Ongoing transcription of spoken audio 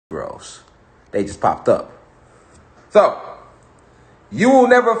Negroes. They just popped up. So, you will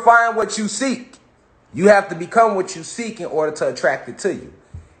never find what you seek. You have to become what you seek in order to attract it to you.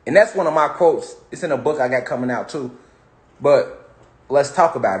 And that's one of my quotes. It's in a book I got coming out too. But let's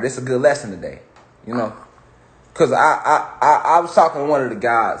talk about it. It's a good lesson today, you know. Because I was talking to one of the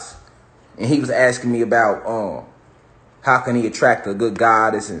guys, and he was asking me about how can he attract a good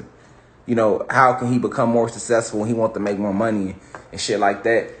goddess, and, you know, how can he become more successful when he wants to make more money and shit like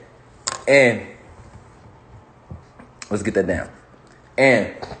that. And let's get that down.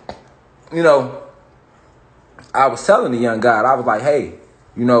 And, you know, I was telling the young guy, I was like, hey,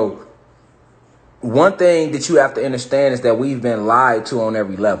 you know, one thing that you have to understand is that we've been lied to on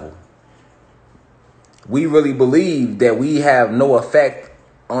every level. We really believe that we have no effect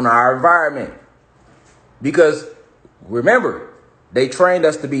on our environment. Because remember, they trained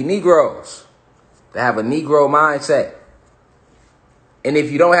us to be Negroes, to have a Negro mindset. And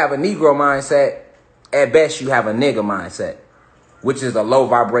if you don't have a Negro mindset, at best you have a nigga mindset, which is a low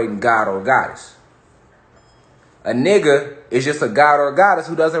vibrating god or goddess. A nigga is just a god or a goddess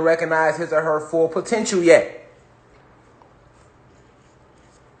who doesn't recognize his or her full potential yet.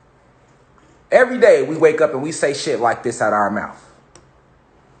 Every day we wake up and we say shit like this out of our mouth.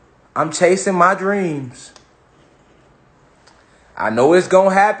 I'm chasing my dreams. I know it's going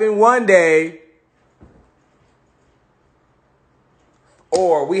to happen one day.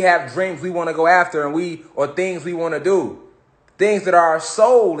 Or we have dreams we want to go after or things we want to do. Things that our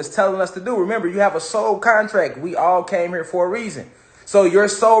soul is telling us to do. Remember, you have a soul contract. We all came here for a reason. So your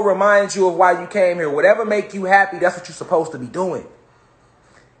soul reminds you of why you came here. Whatever make you happy, that's what you're supposed to be doing.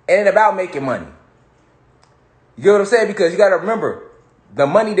 It ain't about making money. You get what I'm saying? Because you got to remember, the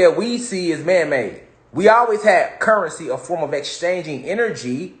money that we see is man-made. We always had currency, a form of exchanging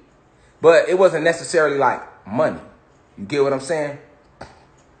energy, but it wasn't necessarily like money. You get what I'm saying?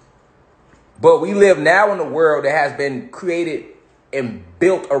 But we live now in a world that has been created and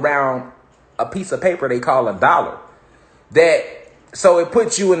built around a piece of paper they call a dollar. So it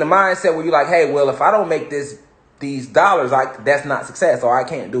puts you in the mindset where you're like, hey, well, if I don't make these dollars, that's not success, or I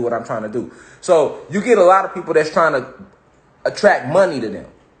can't do what I'm trying to do. So you get a lot of people that's trying to attract money to them.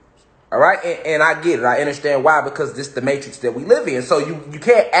 All right. And I get it. I understand why, because this is the matrix that we live in. So you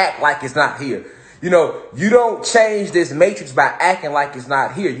can't act like it's not here. You know, you don't change this matrix by acting like it's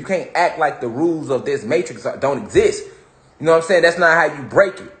not here. You can't act like the rules of this matrix don't exist. You know what I'm saying? That's not how you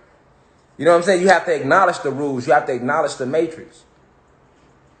break it. You know what I'm saying? You have to acknowledge the rules. You have to acknowledge the matrix.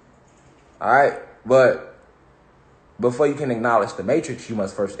 All right. But before you can acknowledge the matrix, you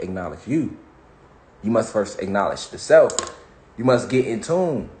must first acknowledge you. You must first acknowledge the self. You must get in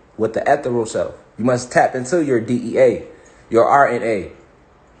tune with the ethereal self. You must tap into your DEA, your RNA.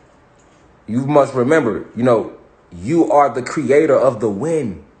 You must remember, you know, you are the creator of the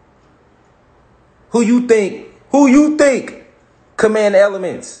wind. Who you think command the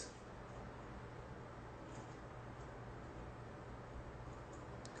elements?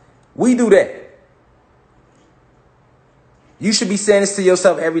 We do that. You should be saying this to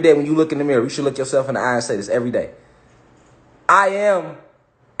yourself every day when you look in the mirror. You should look yourself in the eye and say this every day. I am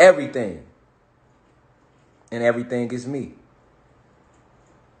everything. And everything is me.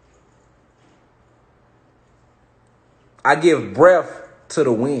 I give breath to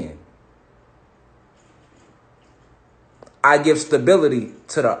the wind. I give stability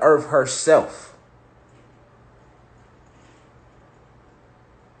to the earth herself.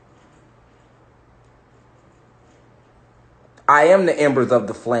 I am the embers of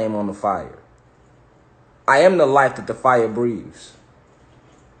the flame on the fire. I am the life that the fire breathes.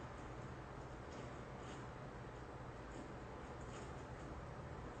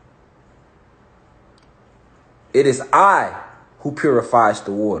 It is I who purifies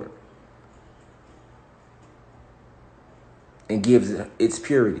the water and gives it its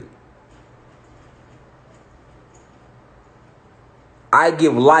purity. I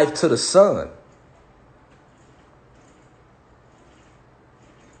give life to the sun.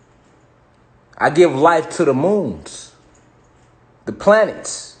 I give life to the moons, the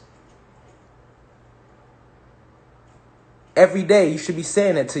planets. Every day you should be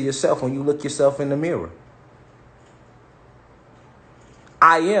saying that to yourself when you look yourself in the mirror.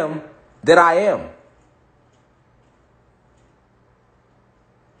 I am that I am.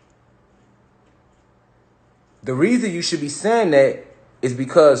 The reason you should be saying that is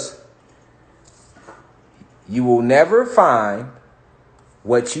because you will never find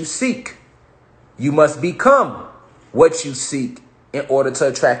what you seek. You must become what you seek in order to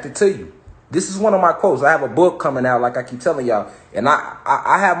attract it to you. This is one of my quotes. I have a book coming out, like I keep telling y'all, and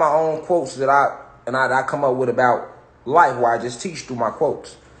I have my own quotes that I come up with about life, where I just teach through my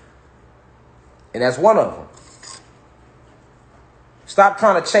quotes. And that's one of them. Stop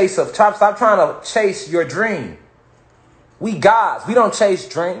trying to chase stop trying to chase your dream. We gods. We don't chase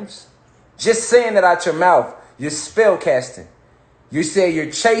dreams. Just saying that out your mouth, you're spell casting. You say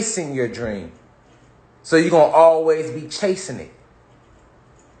you're chasing your dream. So you're going to always be chasing it.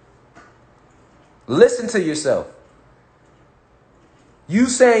 Listen to yourself. You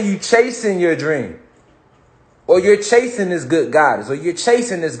saying you chasing your dream. Or you're chasing this good goddess. Or you're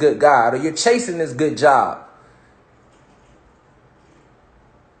chasing this good God. Or you're chasing this good job.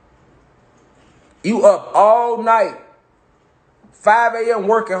 You up all night, 5 a.m.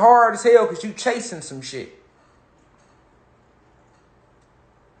 working hard as hell because you chasing some shit.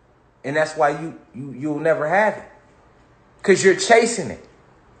 And that's why you'll never have it. Because you're chasing it.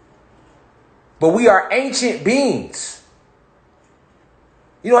 But we are ancient beings.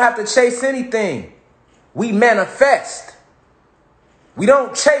 You don't have to chase anything. We manifest. We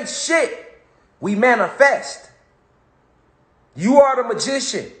don't chase shit. We manifest. You are the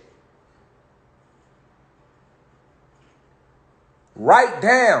magician. Write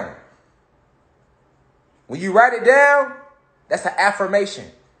down. When you write it down, that's an affirmation.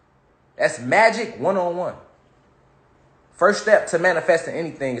 That's magic 101. First step to manifesting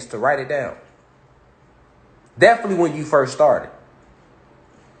anything is to write it down. Definitely when you first started.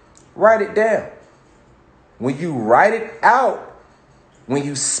 Write it down. When you write it out, when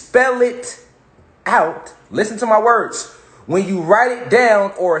you spell it out, listen to my words. When you write it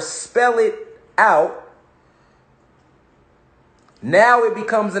down or spell it out, now it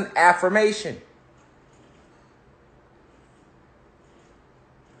becomes an affirmation.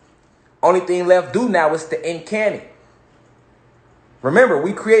 Only thing left do now is to incant it. Remember,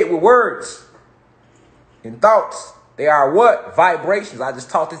 we create with words and thoughts. They are what? Vibrations. I just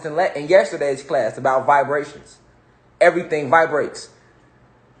taught this in yesterday's class about vibrations. Everything vibrates.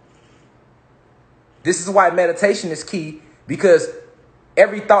 This is why meditation is key, because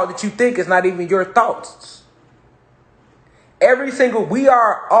every thought that you think is not even your thoughts. We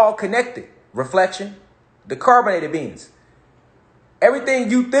are all connected. Reflection, the carbonated beings. Everything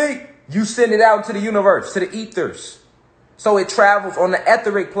you think, you send it out into the universe, to the ethers. So it travels on the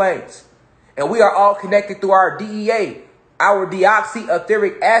etheric planes. And we are all connected through our DEA, our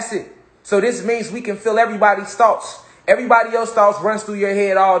deoxyetheric acid. So this means we can feel everybody's thoughts. Everybody else's thoughts runs through your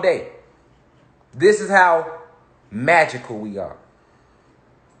head all day. This is how magical we are.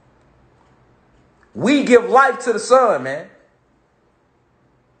 We give life to the sun, man.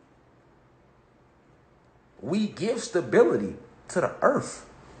 We give stability to the earth.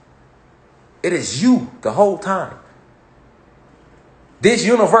 It is you the whole time. This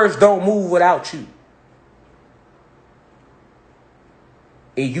universe don't move without you.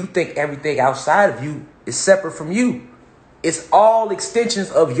 And you think everything outside of you is separate from you. It's all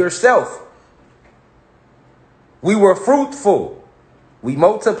extensions of yourself. We were fruitful. We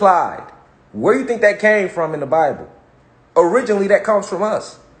multiplied. Where do you think that came from in the Bible? Originally, that comes from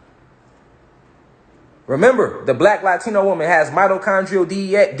us. Remember, the black Latino woman has mitochondrial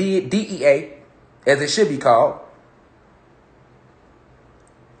DEA, as it should be called,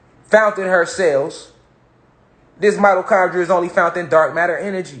 found in her cells. This mitochondria is only found in dark matter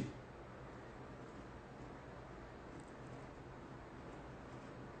energy.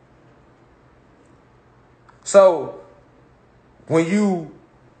 So, when you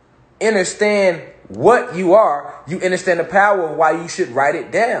understand what you are, you understand the power of why you should write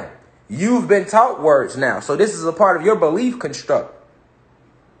it down. You've been taught words now. So this is a part of your belief construct.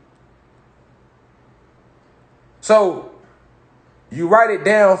 So you write it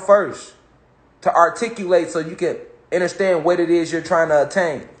down first to articulate so you can understand what it is you're trying to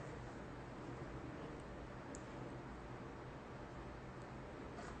attain.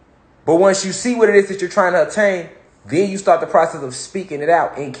 But once you see what it is that you're trying to attain, then you start the process of speaking it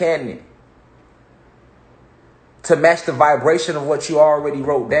out, incanting it, to match the vibration of what you already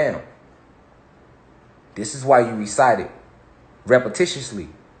wrote down. This is why you recite it repetitiously.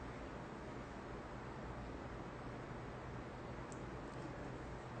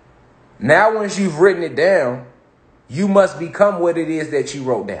 Now, once you've written it down, you must become what it is that you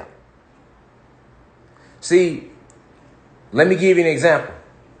wrote down. See, let me give you an example.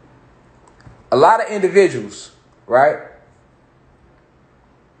 A lot of individuals, right?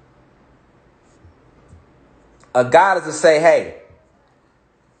 A guy is to say, hey,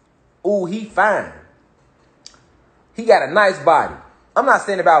 ooh, he fine. He got a nice body. I'm not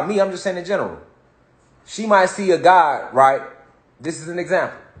saying about me. I'm just saying in general. She might see a guy, right? This is an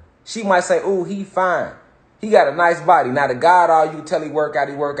example. She might say, ooh, he fine. He got a nice body. Now, the God, all you tell he work out,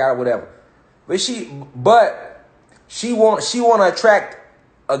 or whatever. But she want to attract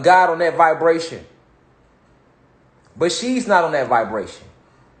a God on that vibration. But she's not on that vibration.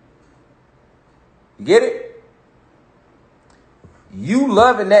 You get it? You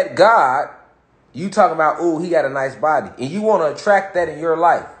loving that God, you talking about, oh, he got a nice body. And you want to attract that in your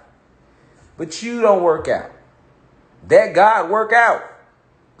life. But you don't work out. That God work out.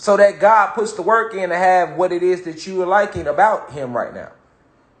 So that God puts the work in to have what it is that you are liking about him right now.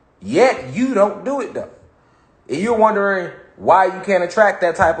 Yet you don't do it though. And you're wondering why you can't attract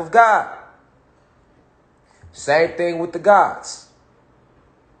that type of God. Same thing with the gods.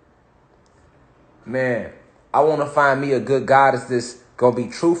 Man, I want to find me a good goddess that's going to be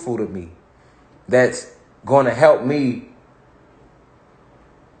truthful to me. That's going to help me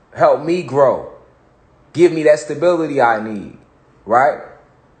grow. Give me that stability I need. Right?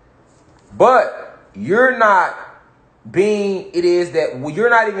 But you're not being, you're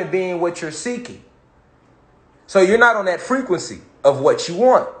not even being what you're seeking. So you're not on that frequency of what you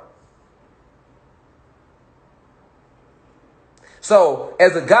want. So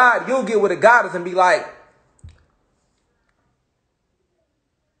as a God, you'll get with a goddess and be like,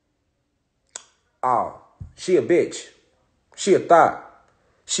 oh, she a bitch. She a thought.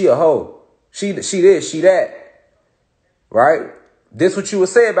 She a hoe. She this, she that. Right? This what you would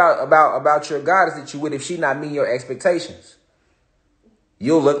say about your goddess that you would if she not meeting your expectations.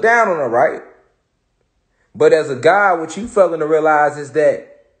 You'll look down on her, right? But as a God, what you failing to realize is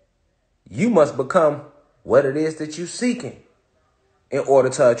that you must become what it is that you're seeking in order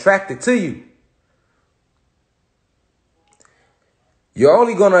to attract it to you. You're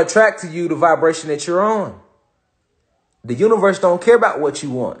only going to attract to you the vibration that you're on. The universe don't care about what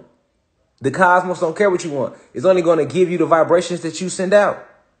you want. The cosmos don't care what you want. It's only going to give you the vibrations that you send out.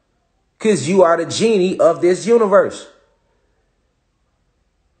 Because you are the genie of this universe.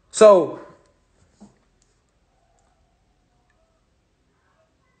 So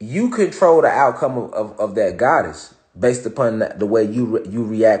you control the outcome of that goddess based upon the way you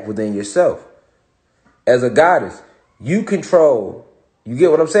react within yourself. As a goddess, you control, you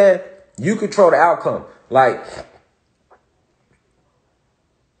get what I'm saying? You control the outcome. Like,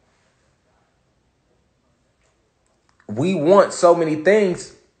 we want so many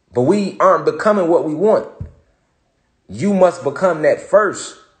things, but we aren't becoming what we want. You must become that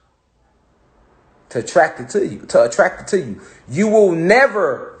first to attract it to you. You will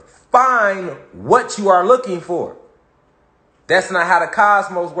never find what you are looking for. That's not how the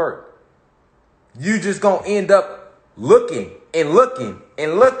cosmos work. You just gonna end up looking and looking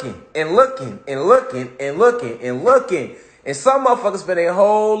and looking and looking and looking and looking and looking. And some motherfuckers spend their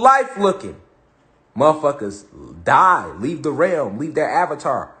whole life looking. Motherfuckers die, leave the realm, leave their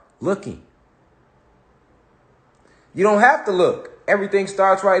avatar looking. You don't have to look. Everything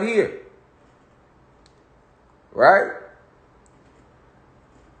starts right here. Right?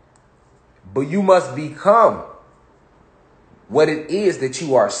 But you must become what it is that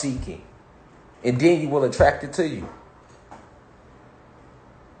you are seeking. And then you will attract it to you.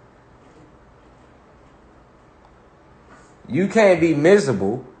 You can't be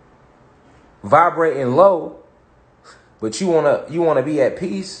miserable, vibrating low, but you wanna be at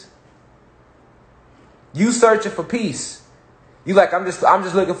peace. You searching for peace. You like, I'm just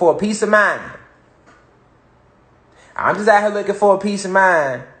looking for a peace of mind. I'm just out here looking for a peace of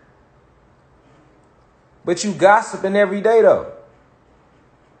mind. But you gossiping every day though.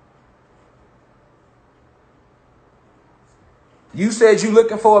 You said you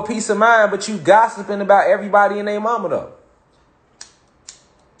looking for a peace of mind, but you gossiping about everybody and their mama though.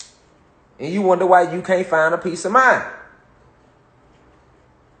 And you wonder why you can't find a peace of mind.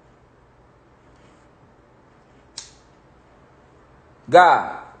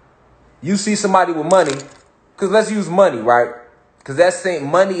 God, you see somebody with money, because let's use money, right? Because that same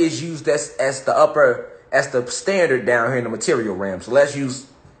money is used as the standard down here in the material realm. So let's use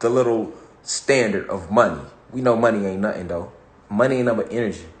the little standard of money. We know money ain't nothing though. Money ain't nothing but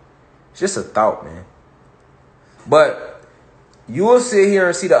energy. It's just a thought, man. But you will sit here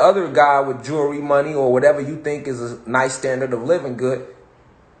and see the other guy with jewelry, money, or whatever you think is a nice standard of living good.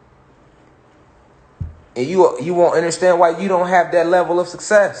 And you won't understand why you don't have that level of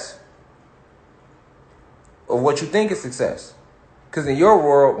success. Or what you think is success. Because in your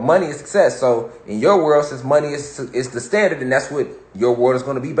world, money is success. So in your world, since money is the standard, and that's what your world is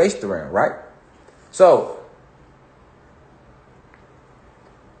going to be based around, right? So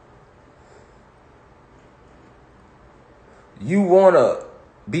you want to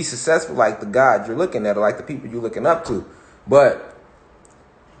be successful like the God you're looking at or like the people you're looking up to. But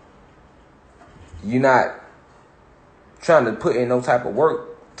you're not trying to put in no type of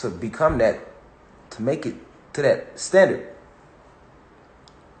work to become that, to make it to that standard.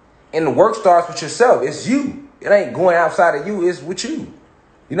 And the work starts with yourself. It's you. It ain't going outside of you. It's with you.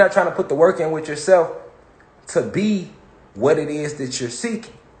 You're not trying to put the work in with yourself to be what it is that you're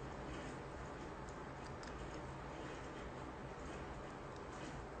seeking.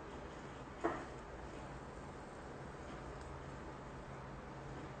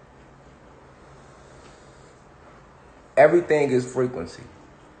 Everything is frequency.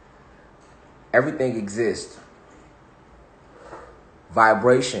 Everything exists.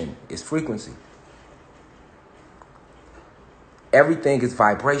 Vibration is frequency. Everything is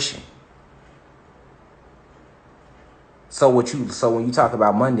vibration. So when you talk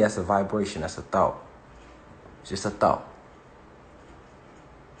about money, that's a vibration, that's a thought. It's just a thought.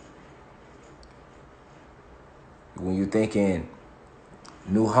 When you're thinking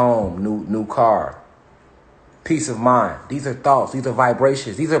new home, new car, peace of mind, these are thoughts, these are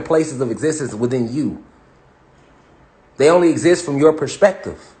vibrations, these are places of existence within you. They only exist from your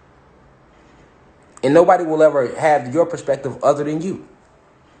perspective. And nobody will ever have your perspective other than you.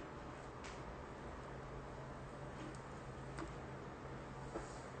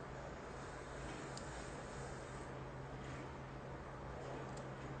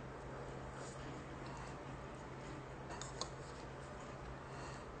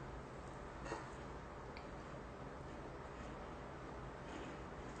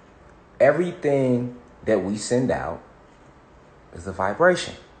 Everything that we send out is a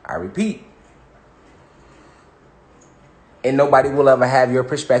vibration. I repeat. And nobody will ever have your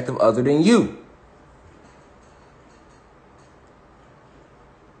perspective other than you.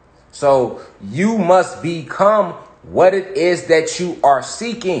 So you must become what it is that you are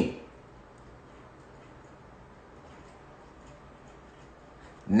seeking.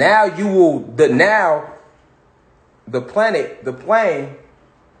 Now the plane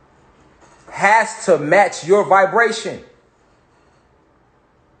has to match your vibration.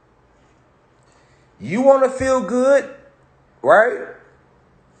 You want to feel good, right?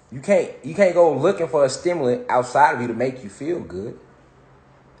 You can't go looking for a stimulant outside of you to make you feel good.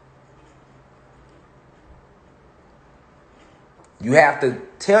 You have to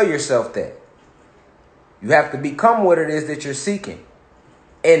tell yourself that. You have to become what it is that you're seeking.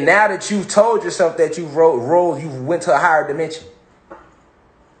 And now that you've told yourself that you've you went to a higher dimension.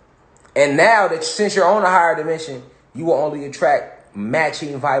 And now that since you're on a higher dimension, you will only attract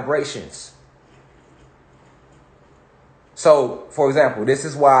matching vibrations. So, for example, this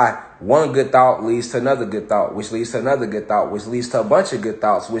is why one good thought leads to another good thought, which leads to another good thought, which leads to a bunch of good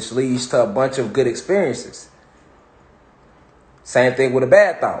thoughts, which leads to a bunch of good experiences. Same thing with a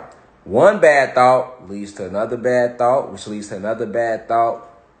bad thought. One bad thought leads to another bad thought, which leads to another bad thought.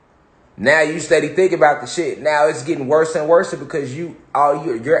 Now you steady think about the shit. Now it's getting worse and worse because you're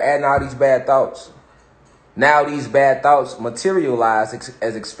adding all these bad thoughts. Now these bad thoughts materialize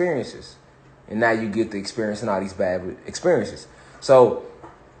as experiences. And now you get to experiencing all these bad experiences. So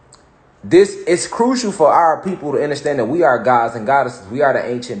this is crucial for our people to understand that we are gods and goddesses. We are the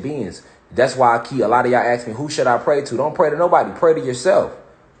ancient beings. That's why a lot of y'all ask me, who should I pray to? Don't pray to nobody. Pray to yourself.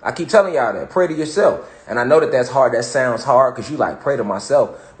 I keep telling y'all that. Pray to yourself. And I know that that's hard. That sounds hard because you like pray to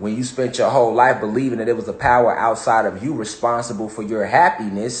myself when you spent your whole life believing that it was a power outside of you responsible for your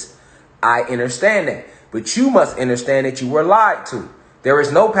happiness. I understand that. But you must understand that you were lied to. There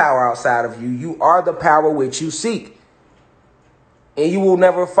is no power outside of you. You are the power which you seek. And you will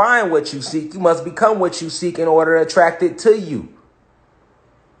never find what you seek. You must become what you seek in order to attract it to you.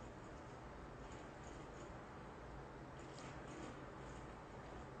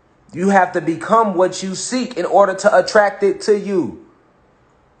 You have to become what you seek in order to attract it to you.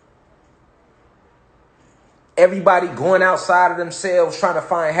 Everybody going outside of themselves trying to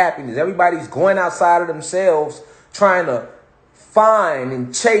find happiness. Everybody's going outside of themselves trying to find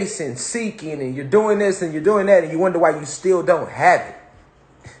and chase and seeking, and you're doing this and you're doing that, and you wonder why you still don't have it.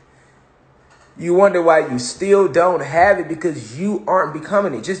 You wonder why you still don't have it because you aren't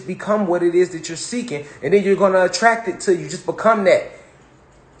becoming it. Just become what it is that you're seeking, and then you're going to attract it to you. Just become that.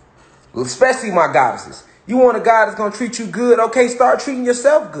 Especially my goddesses. You want a God that's going to treat you good? Okay, start treating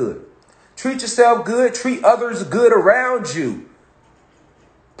yourself good. Treat yourself good. Treat others good around you.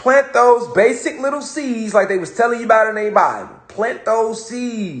 Plant those basic little seeds like they was telling you about in their Bible. Plant those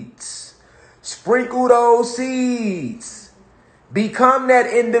seeds. Sprinkle those seeds. Become that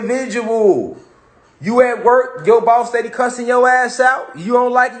individual. You at work, your boss steady cussing your ass out. You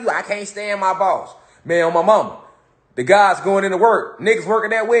don't like you. I can't stand my boss. Man, on my mama. The guy's going into work. Niggas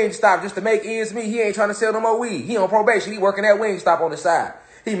working that wing stop just to make ends meet. He ain't trying to sell no more weed. He on probation. He working that wing stop on the side.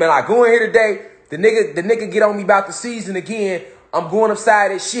 He man, I go in here today. The nigga get on me about the season again. I'm going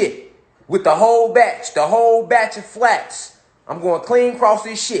upside his shit with the whole batch of flats. I'm going clean across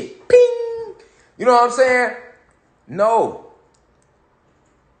this shit. Ping. You know what I'm saying? No.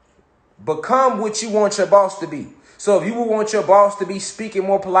 Become what you want your boss to be. So if you want your boss to be speaking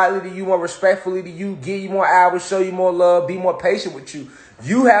more politely to you, more respectfully to you, give you more hours, show you more love, be more patient with you,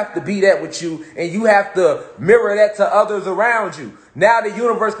 you have to be that with you, and you have to mirror that to others around you. Now the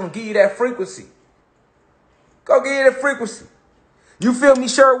universe can give you that frequency. Go get you that frequency. You feel me,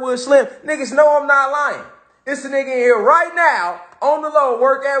 Sherwood Slim? Niggas know I'm not lying. It's a nigga in here right now, on the low,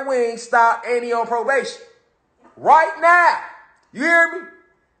 work at Wingstop, and he on probation. Right now. You hear me?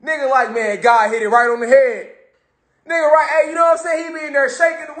 Nigga like, man, God hit it right on the head. Nigga right, hey, you know what I'm saying? He be in there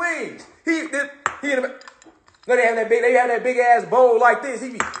shaking the wings. He in the, they have that big ass bowl like this. He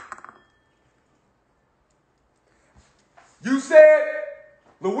be. You said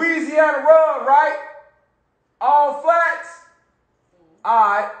Louisiana rub, right? All flats? All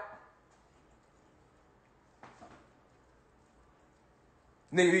right.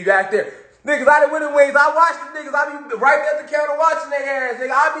 Nigga be back there. Niggas, I done went in wings. I watched the niggas. I be right at the counter watching their ass.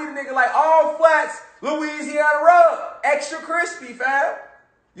 Nigga, I be the nigga like all flats, Louisiana rub. Extra crispy, fam.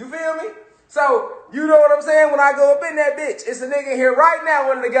 You feel me? So, you know what I'm saying? When I go up in that bitch, it's a nigga here right now,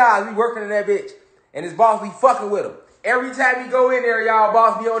 one of the guys, be working in that bitch. And his boss be fucking with him. Every time he go in there, y'all,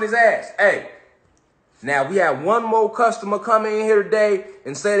 boss be on his ass. Hey. Now, we have one more customer come in here today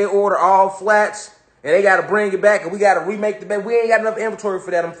and say they order all flats. And they got to bring it back, and we got to remake the bed. We ain't got enough inventory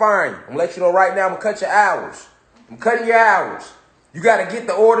for that. I'm firing you. I'm going to let you know right now, I'm going to cut your hours. I'm cutting your hours. You got to get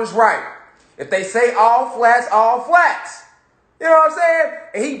the orders right. If they say all flats, all flats. You know what I'm saying?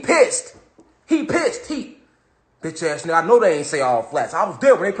 And he pissed. He pissed. Bitch ass nigga, I know they ain't say all flats. I was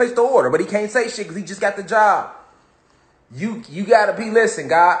there when they placed the order, but he can't say shit because he just got the job. You got to be, listen,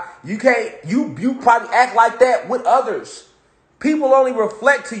 God. You can't, you probably act like that with others. People only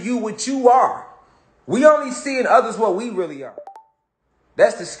reflect to you what you are. We only see in others what we really are.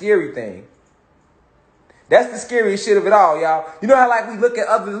 That's the scary thing. That's the scariest shit of it all, y'all. You know how like we look at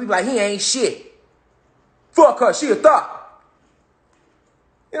others, we be like, he ain't shit. Fuck her, she a thought.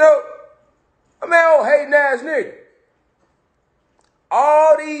 You know, a man, old hating ass nigga.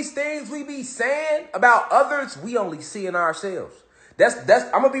 All these things we be saying about others, we only see in ourselves. That's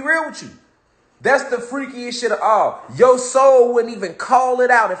I'm gonna be real with you. That's the freakiest shit of all. Your soul wouldn't even call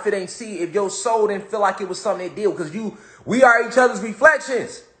it out if your soul didn't feel like it was something they did, because we are each other's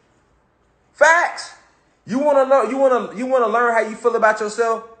reflections. Facts. You wanna learn how you feel about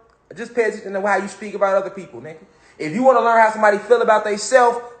yourself? Just pay attention to how you speak about other people, nigga. If you want to learn how somebody feel about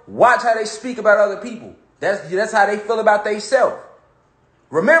themselves, watch how they speak about other people. That's how they feel about themselves.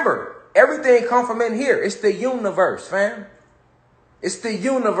 Remember, everything comes from in here. It's the universe, fam. It's the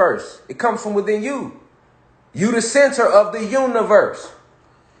universe. It comes from within you. You the center of the universe.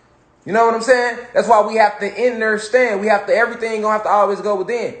 You know what I'm saying? That's why we have to understand. Everything gonna have to always go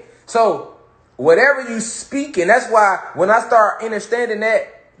within. So whatever you speak, and that's why when I start understanding that,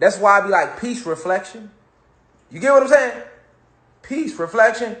 that's why I be like peace reflection. You get what I'm saying? Peace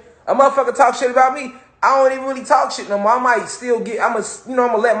reflection. A motherfucker talk shit about me. I don't even really talk shit no more. I might still I'm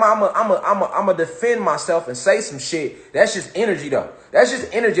gonna defend myself and say some shit. That's just energy though. That's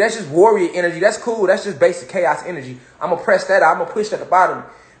just energy. That's just warrior energy. That's cool. That's just basic chaos energy. I'm gonna press that out. I'm gonna push that at the bottom.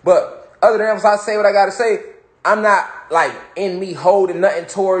 But other than that, I say what I gotta say. I'm not like in me holding nothing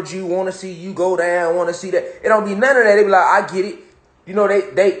towards you. Want to see you go down. Want to see that. It don't be none of that. They be like, I get it. You know,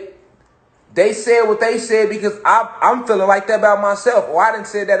 they said what they said because I'm feeling like that about myself, or I didn't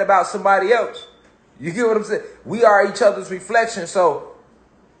say that about somebody else. You get what I'm saying? We are each other's reflection. So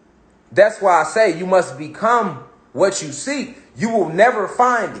that's why I say you must become what you seek. You will never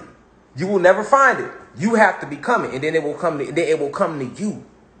find it. You will never find it. You have to become it, and then it will come to you.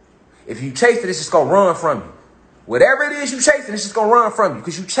 If you chase it, it's just gonna run from you. Whatever it is you chasing, it's just gonna run from you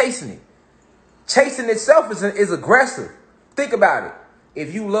because you chasing it. Chasing itself is aggressive. Think about it.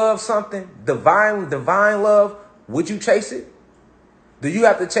 If you love something, divine love, would you chase it? Do you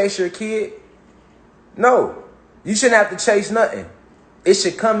have to chase your kid? No, you shouldn't have to chase nothing. It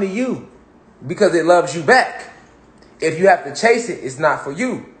should come to you because it loves you back. If you have to chase it, it's not for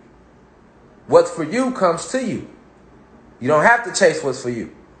you. What's for you comes to you. You don't have to chase what's for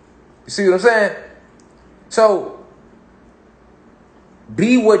you. You see what I'm saying? So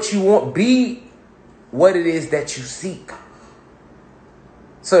be what you want. Be what it is that you seek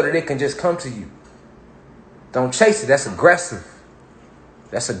so that it can just come to you. Don't chase it. That's aggressive.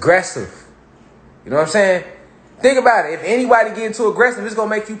 That's aggressive. You know what I'm saying? Think about it. If anybody getting too aggressive, it's going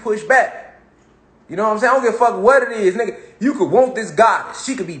to make you push back. You know what I'm saying? I don't give a fuck what it is, nigga. You could want this goddess.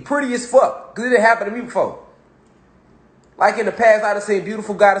 She could be pretty as fuck. Because it didn't happen to me before. Like in the past, I'd have seen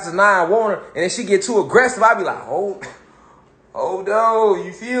beautiful goddesses and I want her. And then she get too aggressive. I'd be like, hold on.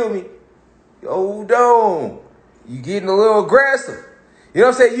 You feel me? Hold on. You getting a little aggressive. You know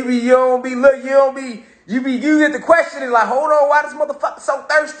what I'm saying? You get the questioning like, hold on, why this motherfucker so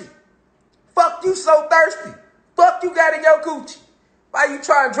thirsty? Fuck you so thirsty. Fuck you got in your coochie. Why you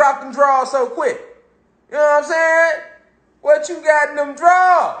trying to drop them drawers so quick? You know what I'm saying? What you got in them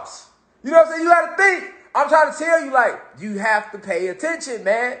drawers? You know what I'm saying? You got to think. I'm trying to tell you, like, you have to pay attention,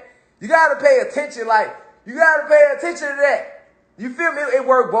 man. You got to pay attention. Like, you got to pay attention to that. You feel me? It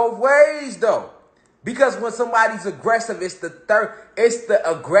works both ways, though. Because when somebody's aggressive, it's the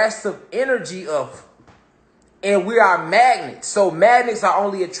aggressive energy of, and we are magnets. So magnets are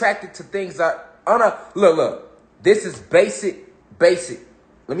only attracted to things that are, look, this is basic.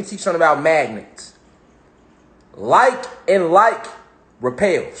 Let me teach you something about magnets. Like and like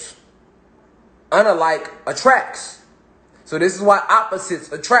repels. Unlike attracts. So this is why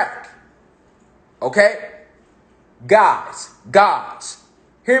opposites attract. Okay? Guys,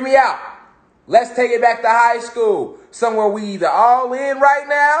 hear me out. Let's take it back to high school. Somewhere we either all in right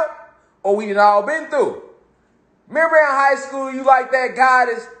now or we done all been through. Remember in high school, you like that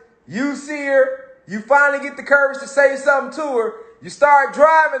goddess, you see her, you finally get the courage to say something to her, you start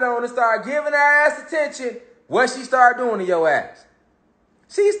driving on her, start giving her ass attention. What she start doing to your ass?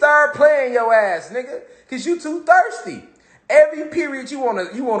 She start playing your ass, nigga, because you too thirsty. Every period you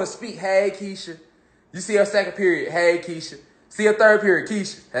wanna speak, hey, Keisha. You see her second period, hey, Keisha. See her third period,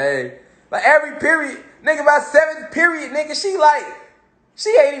 Keisha, hey. Like every period, nigga, by seventh period, nigga, she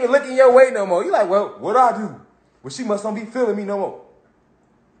ain't even looking your way no more. You like, well, what I do? Well, she must not be feeling me no more.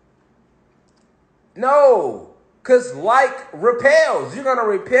 No, because like repels. You're going to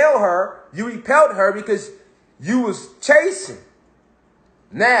repel her. You repelled her because you was chasing.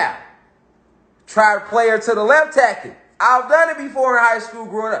 Now, try to play her to the left tactic. I've done it before in high school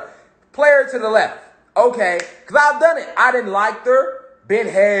growing up. Play her to the left. Okay, because I've done it. I didn't like her. Been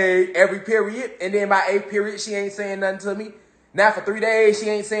hey every period. And then by 8th period, she ain't saying nothing to me. Now for 3 days, she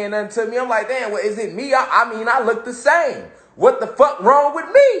ain't saying nothing to me. I'm like, damn, well, is it me? I look the same. What the fuck wrong with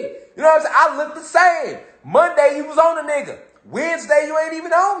me? You know what I'm saying? I look the same. Monday, you was on a nigga. Wednesday, you ain't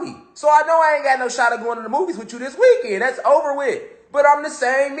even on me. So I know I ain't got no shot of going to the movies with you this weekend. That's over with. But I'm the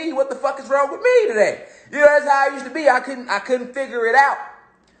same me. What the fuck is wrong with me today? You know, that's how I used to be. I couldn't figure it out.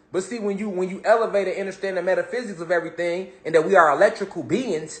 But see, when you elevate and understand the metaphysics of everything, and that we are electrical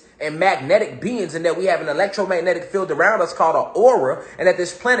beings and magnetic beings, and that we have an electromagnetic field around us called an aura, and that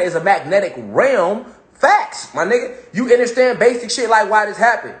this planet is a magnetic realm, facts, my nigga. You understand basic shit like why this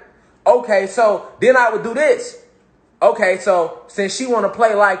happened. Okay, so then I would do this. Okay, so since she want to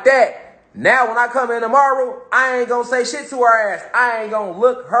play like that, now when I come in tomorrow, I ain't gonna say shit to her ass. I ain't gonna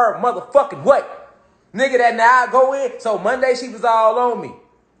look her motherfucking way. Nigga, that now I go in. So Monday, she was all on me.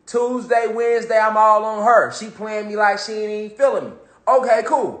 Tuesday, Wednesday, I'm all on her. She playing me like she ain't even feeling me. Okay,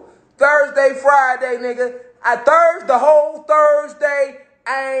 cool. Thursday, Friday, nigga. The whole Thursday,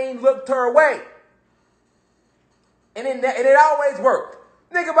 I ain't looked her way. And it always worked.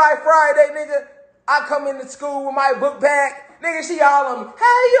 Nigga, by Friday, nigga, I come into school with my book bag. Nigga, she all on me.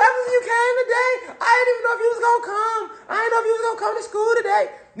 Hey, you came today? I didn't even know if you was going to come. I didn't know if you was going to come to school today.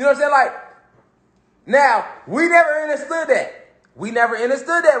 You know what I'm saying? Like, now, we never understood that.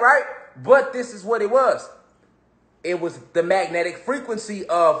 Right? But this is what it was. It was the magnetic frequency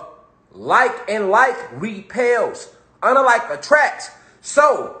of like and like repels, unlike attracts.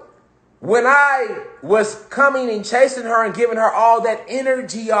 So when I was coming and chasing her and giving her all that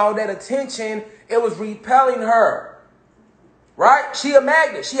energy, all that attention, it was repelling her. Right? She a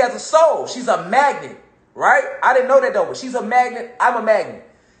magnet. She has a soul. She's a magnet. Right? I didn't know that though, but she's a magnet. I'm a magnet.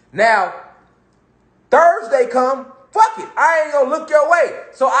 Now, Thursday come. Fuck it. I ain't gonna look your way.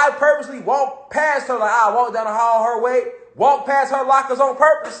 So I purposely walk past her, like I walk down the hall her way, walk past her lockers on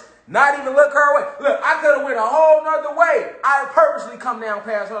purpose, not even look her way. Look, I could have went a whole nother way. I purposely come down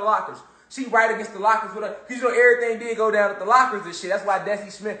past her lockers. She right against the lockers with her. Cause you know everything did go down at the lockers and shit. That's why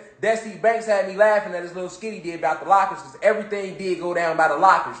Desi Banks had me laughing at this little skit he did about the lockers. Cause everything did go down by the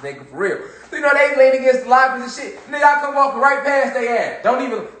lockers, nigga, for real. So, you know, they lean against the lockers and shit. Nigga, I come walking right past they ass. Don't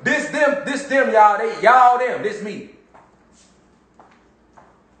even, this them, y'all. Y'all them, this me.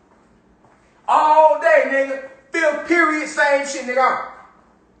 All day, nigga. Fifth period, same shit, nigga.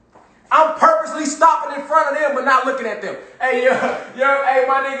 I'm purposely stopping in front of them, but not looking at them. Hey, hey,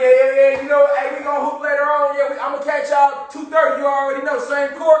 my nigga, yeah, you know, hey, we gonna hoop later on. Yeah, I'm gonna catch y'all 2:30. You already know, same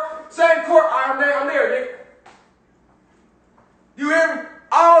court. I'm there, nigga. You hear me?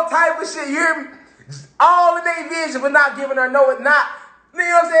 All type of shit. You hear me? All in their vision, but not giving her no, it not. You know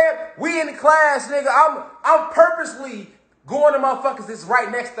what I'm saying? We in the class, nigga. I'm purposely going to motherfuckers that's right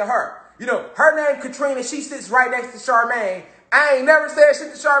next to her. You know, her name Katrina. She sits right next to Charmaine. I ain't never said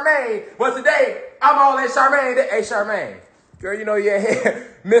shit to Charmaine, but today I'm all at Charmaine. Hey, Charmaine, girl, you know your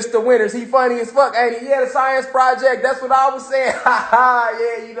hair, Mr. Winters, he funny as fuck, ain't he? Yeah, the science project, that's what I was saying. Ha ha,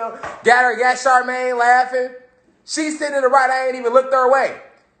 yeah, you know, got Charmaine laughing. She's sitting in the right, I ain't even looked her way.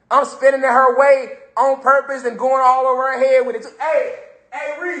 I'm spinning in her way on purpose and going all over her head with it.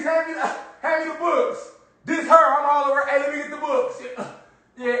 Hey, Reese, hand me the books. This her, I'm all over. Hey, let me get the books.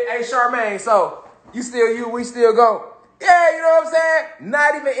 Yeah, hey, Charmaine, so you still you, we still go. Yeah, you know what I'm saying?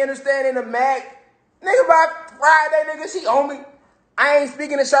 Not even understanding the Mac. Nigga, by Friday, nigga, she on me. I ain't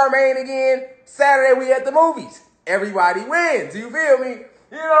speaking to Charmaine again. Saturday, we at the movies. Everybody wins. You feel me?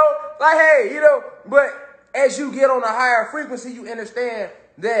 You know, like, hey, you know, but as you get on a higher frequency, you understand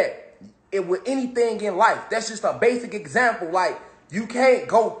that with anything in life, that's just a basic example. Like, you can't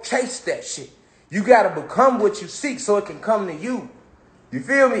go chase that shit. You got to become what you seek so it can come to you. You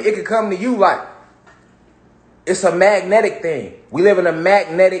feel me? It can come to you like it's a magnetic thing. We live in a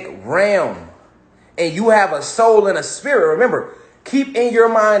magnetic realm. And you have a soul and a spirit. Remember, keep in your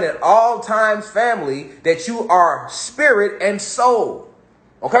mind at all times, family, that you are spirit and soul.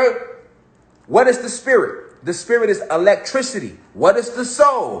 Okay? What is the spirit? The spirit is electricity. What is the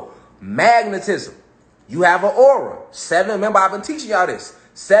soul? Magnetism. You have an aura. 7, remember I've been teaching y'all this.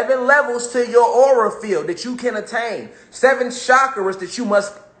 7 levels to your aura field that you can attain. 7 chakras that you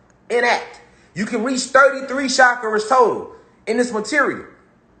must enact. You can reach 33 chakras total in this material.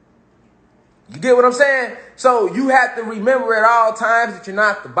 You get what I'm saying? So you have to remember at all times that you're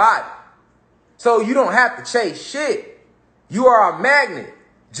not the body. So you don't have to chase shit. You are a magnet.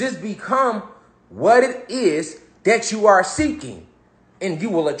 Just become what it is that you are seeking, and you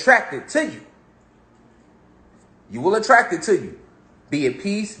will attract it to you. You will attract it to you. Be it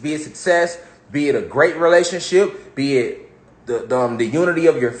peace, be it success, be it a great relationship, be it the unity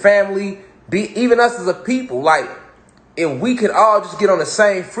of your family, be even us as a people. Like, if we could all just get on the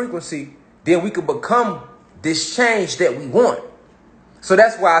same frequency, then we could become this change that we want. So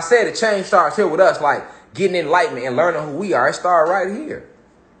that's why I said the change starts here with us, like getting enlightenment and learning who we are. It starts right here.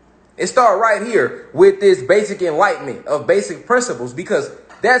 It starts right here with this basic enlightenment of basic principles, because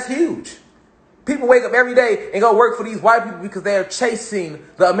that's huge. People wake up every day and go work for these white people because they're chasing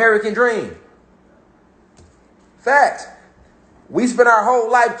the American dream. Facts. We spend our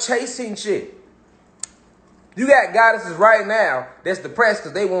whole life chasing shit. You got goddesses right now that's depressed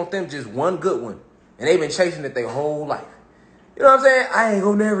because they want them just one good one. And they've been chasing it their whole life. You know what I'm saying? I ain't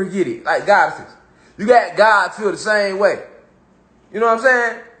gonna never get it. Like goddesses. You got gods feel the same way. You know what I'm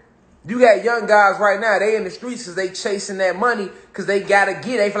saying? You got young guys right now, they in the streets because they chasing that money because they gotta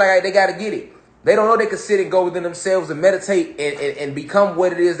get it. They feel like they gotta get it. They don't know they can sit and go within themselves and meditate and become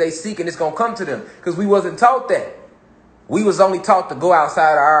what it is they seek, and it's gonna come to them. Because we wasn't taught that. We was only taught to go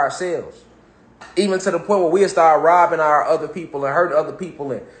outside of ourselves. Even to the point where we start robbing our other people and hurting other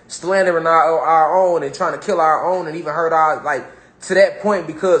people and slandering our own and trying to kill our own and even hurt our, like, to that point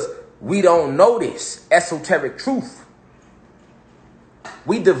because we don't know this esoteric truth.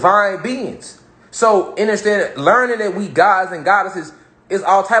 We divine beings. So understand, learning that we gods and goddesses is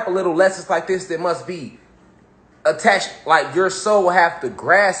all type of little lessons like this that must be attached. Like your soul have to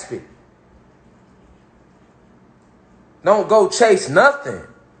grasp it. Don't go chase nothing.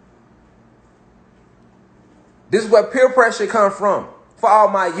 This is where peer pressure come from. For all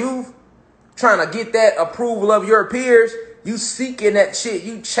my youth, trying to get that approval of your peers, you seeking that shit,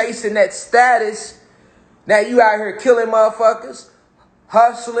 you chasing that status. Now you out here killing motherfuckers,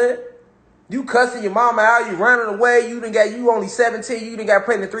 hustling. You cussing your mama out, you running away, you only 17, you done got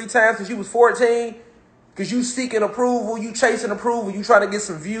pregnant 3 times since you was 14. Because you seeking approval, you chasing approval, you trying to get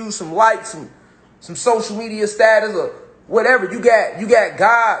some views, some likes, some social media status or whatever. You got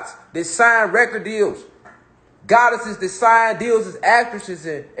gods that sign record deals. Goddesses that sign deals as actresses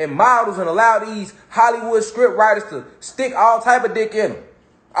and models and allow these Hollywood script writers to stick all type of dick in them.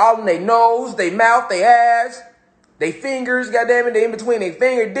 All in their nose, their mouth, their ass, their fingers, goddamn it, they in between their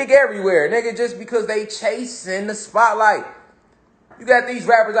finger, dick everywhere, nigga, just because they chasing the spotlight. You got these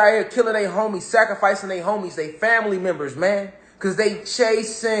rappers out here killing their homies, sacrificing their homies, their family members, man, because they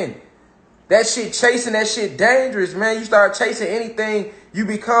chasing. That shit dangerous, man. You start chasing anything, you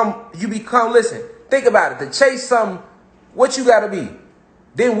become, listen, think about it. To chase something, what you gotta be?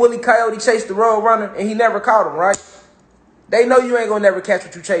 Then Willie Coyote chased the road runner and he never caught him, right? They know you ain't gonna never catch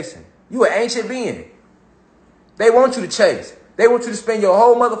what you chasing. You an ancient being. They want you to chase. They want you to spend your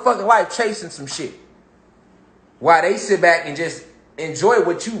whole motherfucking life chasing some shit. While they sit back and just enjoy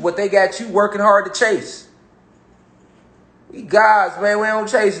what they got you working hard to chase. We gods, man, we don't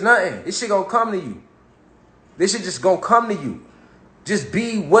chase nothing. This shit gonna come to you. This shit just gonna come to you. Just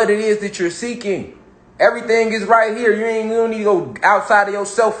be what it is that you're seeking. Everything is right here. You don't need to go outside of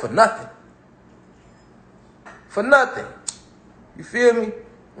yourself for nothing. For nothing. You feel me?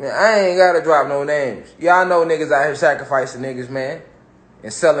 Man, I ain't gotta drop no names. Y'all know niggas out here sacrificing niggas, man.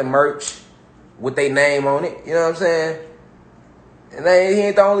 And selling merch with their name on it. You know what I'm saying? And he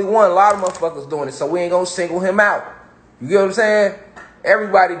ain't the only one. A lot of motherfuckers doing it. So we ain't gonna single him out. You get what I'm saying?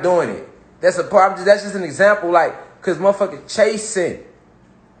 Everybody doing it. That's a problem. That's just an example, like, cause motherfuckers chasing.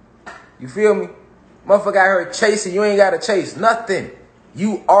 You feel me? Motherfucker out here chasing. You ain't gotta chase nothing.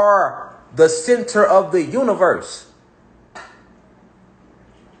 You are the center of the universe.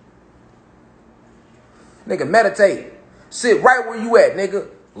 Nigga, meditate. Sit right where you at, nigga.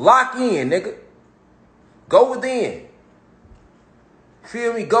 Lock in, nigga. Go within.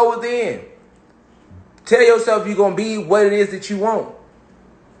 Feel me? Go within. Tell yourself you're going to be what it is that you want.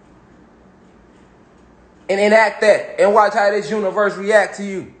 And enact that. And watch how this universe react to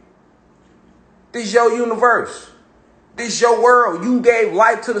you. This is your universe. This is your world. You gave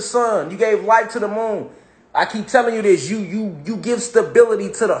life to the sun. You gave life to the moon. I keep telling you this. You give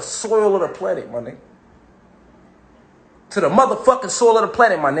stability to the soil of the planet, my nigga. To the motherfucking soil of the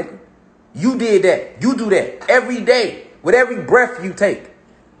planet, my nigga. You did that. You do that every day with every breath you take.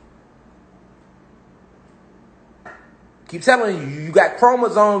 Keep telling you, you got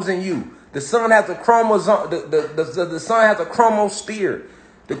chromosomes in you. The sun has a chromosome. The sun has a chromosphere.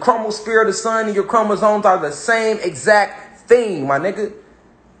 The chromosphere of the sun and your chromosomes are the same exact thing, my nigga.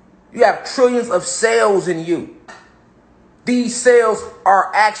 You have trillions of cells in you. These cells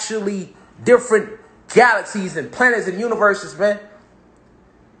are actually different galaxies and planets and universes, man.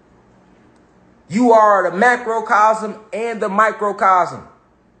 You are the macrocosm and the microcosm.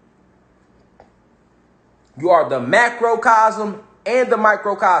 You are the macrocosm and the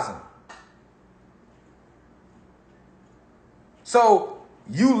microcosm. So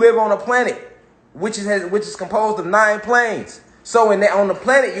you live on a planet which is composed of 9 planes. So on the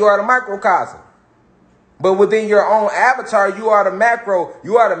planet you are the microcosm. But within your own avatar, you are the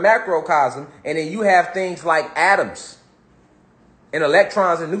macrocosm, and then you have things like atoms and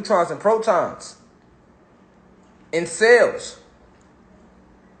electrons and neutrons and protons and cells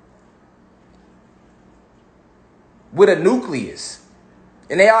with a nucleus.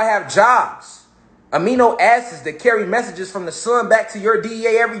 And they all have jobs. Amino acids that carry messages from the sun back to your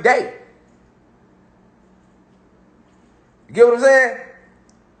DEA every day. You get what I'm saying?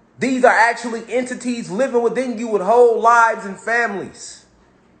 These are actually entities living within you with whole lives and families.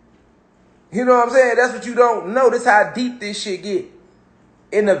 You know what I'm saying? That's what you don't know. This is how deep this shit get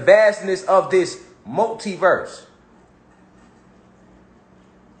in the vastness of this multiverse.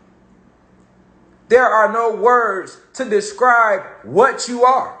 There are no words to describe what you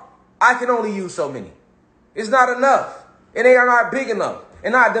are. I can only use so many. It's not enough. And they are not big enough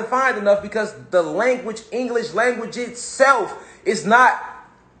and not defined enough because the language, English language itself, is not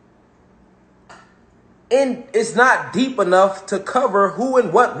it's not deep enough to cover who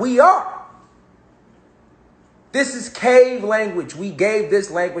and what we are. This is cave language. We gave this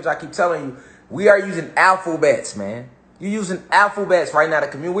language, I keep telling you, we are using alphabets, man. You're using alphabets right now to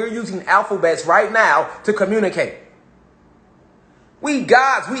communicate. We're using alphabets right now to communicate. We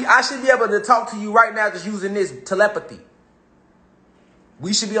gods. I should be able to talk to you right now just using this telepathy.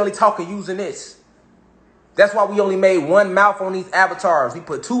 We should be only talking using this. That's why we only made one mouth on these avatars. We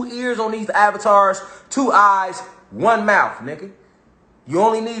put 2 ears on these avatars, 2 eyes, 1 mouth, nigga. You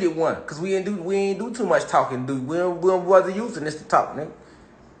only needed 1 because we ain't do too much talking, dude. We wasn't using this to talk, nigga.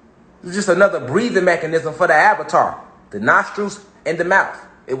 It was just another breathing mechanism for the avatar, the nostrils and the mouth.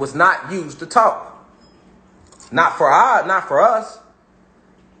 It was not used to talk. Not for us.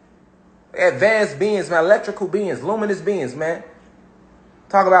 Advanced beings, man, electrical beings, luminous beings, man.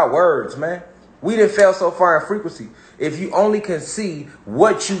 Talk about words, man. We didn't fail so far in frequency. If you only can see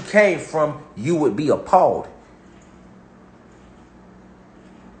what you came from, you would be appalled.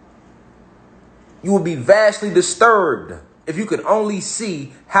 You would be vastly disturbed if you could only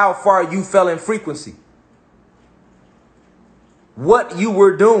see how far you fell in frequency. What you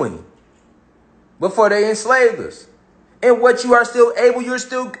were doing before they enslaved us. And what you are still able,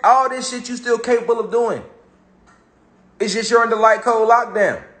 all this shit you still capable of doing. It's just you're under light code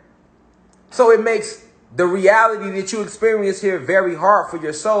lockdown. So it makes the reality that you experience here very hard for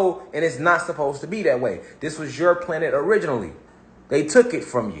your soul, and it's not supposed to be that way. This was your planet originally. They took it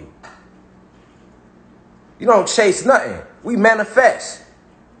from you. You don't chase nothing. We manifest.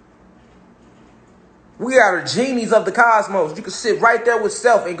 We are the genies of the cosmos. You can sit right there with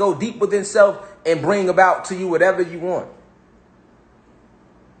self and go deep within self and bring about to you whatever you want.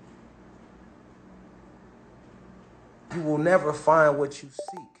 You will never find what you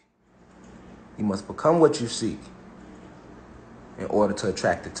seek. You must become what you seek in order to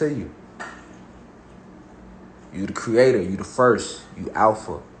attract it to you. You the creator, you the first, you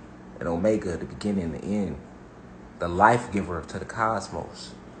Alpha and Omega, the beginning and the end, the life giver to the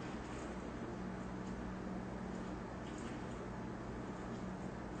cosmos.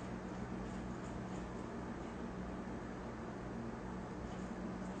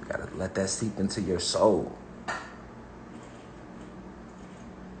 You gotta let that seep into your soul.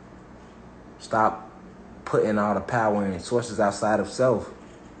 Stop putting all the power in sources outside of self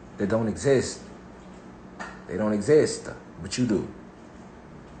that don't exist. They don't exist, but you do.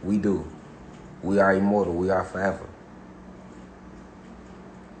 We do. We are immortal. We are forever.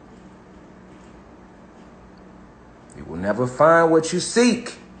 You will never find what you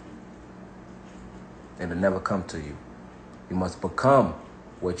seek, and it'll never come to you. You must become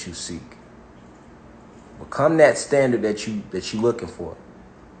what you seek. Become that standard that you looking for,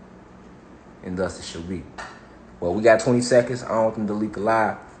 and thus it shall be. Well, we got 20 seconds. I don't want them to delete the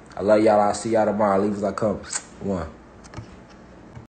live. I love y'all. I'll see y'all tomorrow. Leave as I come. 1.